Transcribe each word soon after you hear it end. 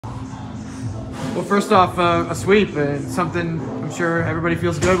Well, first off, a sweep and something I'm sure everybody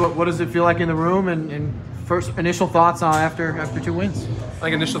feels good. What does it feel like in the room? And first initial thoughts after 2 wins. I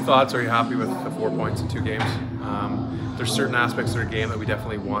think initial thoughts, are you happy with the 4 points in 2 games? There's certain aspects of our game that we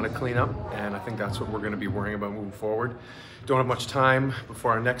definitely want to clean up, and I think that's what we're going to be worrying about moving forward. Don't have much time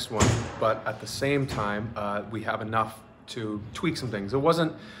before our next one, but at the same time, we have enough to tweak some things. It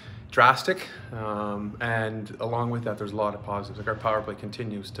wasn't drastic, and along with that, there's a lot of positives. Like our power play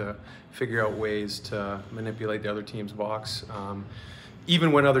continues to figure out ways to manipulate the other team's box.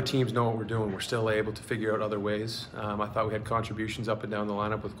 Even when other teams know what we're doing, we're still able to figure out other ways. I thought we had contributions up and down the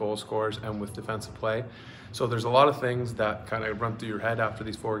lineup with goal scorers and with defensive play. So there's a lot of things that kind of run through your head after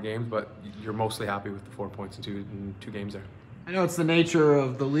these 4 games, but you're mostly happy with the 4 points in two games there. I know it's the nature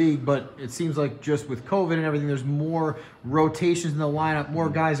of the league, but it seems like just with COVID and everything, there's more rotations in the lineup. More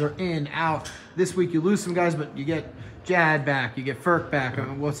guys are in, out. This week you lose some guys, but you get Jad back, you get Furk back. I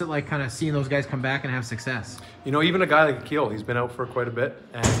mean, what's it like kind of seeing those guys come back and have success? You know, even a guy like Akil, he's been out for quite a bit,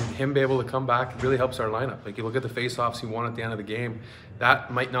 and him be able to come back really helps our lineup. Like you look at the face-offs he won at the end of the game,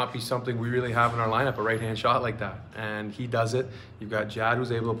 that might not be something we really have in our lineup, a right-hand shot like that, and he does it. You've got Jad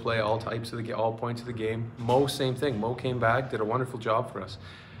who's able to play all points of the game. Mo, same thing. Mo came back, did a wonderful job for us.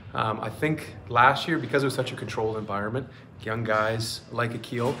 I think last year, because it was such a controlled environment, young guys like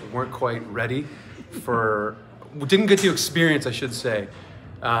Akil weren't quite ready for, didn't get to experience, I should say,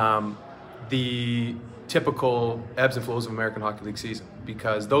 the typical ebbs and flows of American Hockey League season.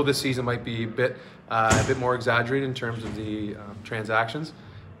 Because though this season might be a bit more exaggerated in terms of the transactions,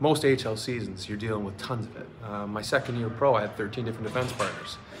 most AHL seasons you're dealing with tons of it. My second year pro, I had 13 different defense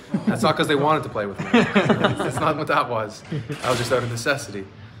partners. That's not because they wanted to play with me. That's not what that was. I was just out of necessity.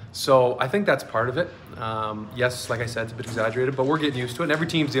 So I think that's part of it. Yes, like I said, it's a bit exaggerated, but we're getting used to it, and every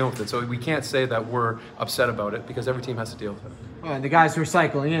team's dealing with it. So we can't say that we're upset about it because every team has to deal with it. Well, and the guys who are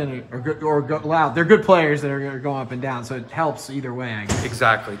cycling in are good, they're good players that are going up and down, so it helps either way, I guess.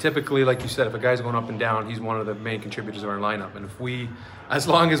 Exactly. Typically, like you said, if a guy's going up and down, he's one of the main contributors of our lineup. And as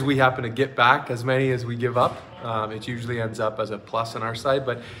long as we happen to get back as many as we give up, it usually ends up as a plus on our side.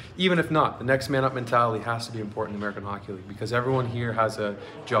 But even if not, the next man up mentality has to be important in the American Hockey League because everyone here has a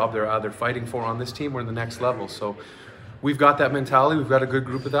job they're either fighting for on this team or in the next level. So we've got that mentality. We've got a good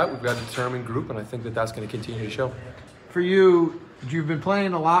group of that. We've got a determined group, and I think that that's going to continue to show. For you, you've been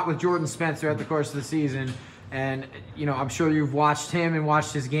playing a lot with Jordan Spence throughout the course of the season, and you know I'm sure you've watched him and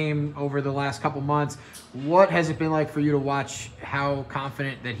watched his game over the last couple months. What has it been like for you to watch how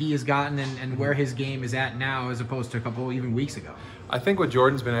confident that he has gotten and where his game is at now as opposed to a couple even weeks ago? I think what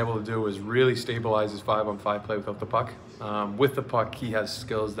Jordan's been able to do is really stabilize his 5-on-5 play without the puck. With the puck, he has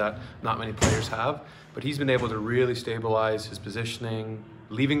skills that not many players have, but he's been able to really stabilize his positioning,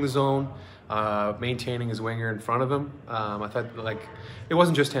 leaving the zone, maintaining his winger in front of him. I thought like it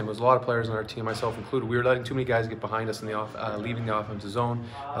wasn't just him; it was a lot of players on our team, myself included. We were letting too many guys get behind us in the leaving the offensive zone.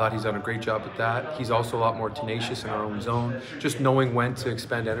 I thought he's done a great job with that. He's also a lot more tenacious in our own zone, just knowing when to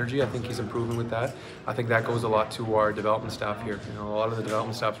expend energy. I think he's improving with that. I think that goes a lot to our development staff here. You know, a lot of the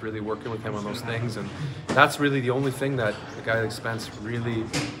development staff's really working with him on those things, and that's really the only thing that a guy like Spence really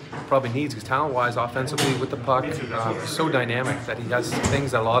probably needs, because talent-wise, offensively with the puck, he's so dynamic that he has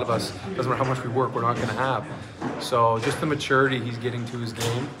things that a lot of us, doesn't matter how much we work, we're not going to have. So just the maturity he's getting to his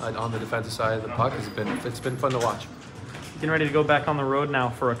game on the defensive side of the puck it's been fun to watch. Getting ready to go back on the road now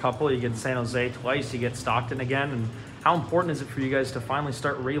for a couple. You get San Jose twice, you get Stockton again, and how important is it for you guys to finally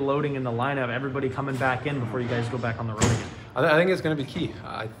start reloading in the lineup, everybody coming back in before you guys go back on the road again? I think it's going to be key.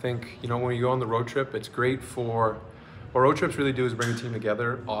 I think, you know, when you go on the road trip, it's great for, what road trips really do is bring a team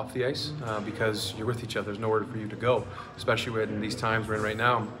together off the ice because you're with each other. There's nowhere for you to go, especially in these times we're in right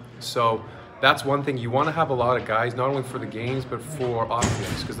now. So that's one thing. You want to have a lot of guys, not only for the games, but for off the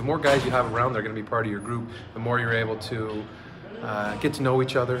ice, because the more guys you have around, they're going to be part of your group, the more you're able to get to know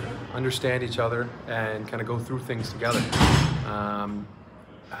each other, understand each other, and kind of go through things together.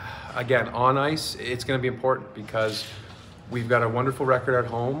 Again, on ice, it's going to be important because we've got a wonderful record at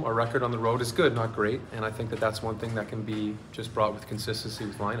home. Our record on the road is good, not great, and I think that that's one thing that can be just brought with consistency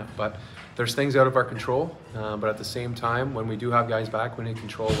with lineup. But there's things out of our control, but at the same time, when we do have guys back, we need to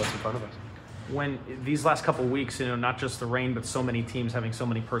control what's in front of us. When these last couple of weeks, you know, not just the rain, but so many teams having so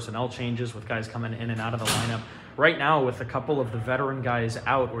many personnel changes with guys coming in and out of the lineup. Right now, with a couple of the veteran guys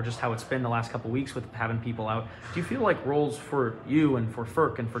out, or just how it's been the last couple of weeks with having people out, do you feel like roles for you and for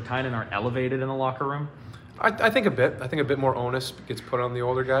Furk and for Tynan are elevated in the locker room? I think a bit. I think a bit more onus gets put on the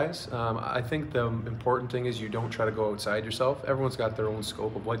older guys. I think the important thing is you don't try to go outside yourself. Everyone's got their own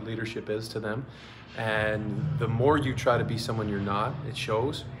scope of what leadership is to them. And the more you try to be someone you're not, it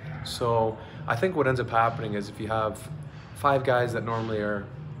shows. So I think what ends up happening is if you have 5 guys that normally are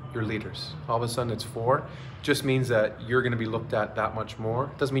your leaders. All of a sudden it's 4. Just means that you're going to be looked at that much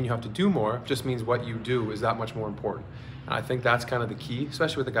more. Doesn't mean you have to do more. Just means what you do is that much more important. And I think that's kind of the key,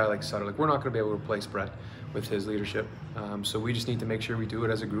 especially with a guy like Sutter. Like, we're not going to be able to replace Brett with his leadership. So we just need to make sure we do it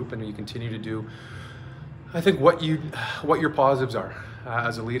as a group, and you continue to do, I think, what your positives are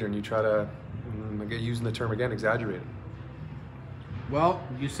as a leader, and you try to, using the term again, exaggerate it. Well,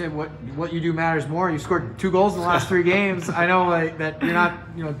 you said what you do matters more. You scored 2 goals in the last 3 games. I know that you're not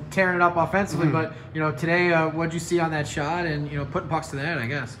tearing it up offensively, but today what'd you see on that shot and putting pucks to the net, I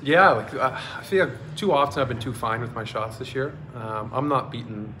guess. Yeah, like I feel like too often I've been too fine with my shots this year. I'm not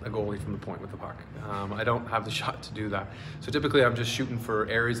beating a goalie from the point with the puck. I don't have the shot to do that. So typically I'm just shooting for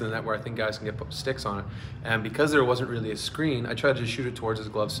areas in the net where I think guys can get sticks on it. And because there wasn't really a screen, I tried to just shoot it towards his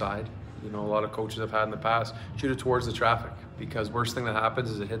glove side. A lot of coaches I've had in the past shoot it towards the traffic, because worst thing that happens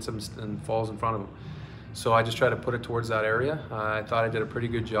is it hits him and falls in front of him. So I just try to put it towards that area. I thought I did a pretty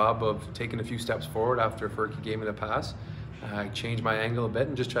good job of taking a few steps forward after Fergie gave me the pass. I changed my angle a bit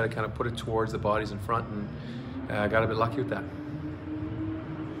and just try to kind of put it towards the bodies in front, and I got a bit lucky with that.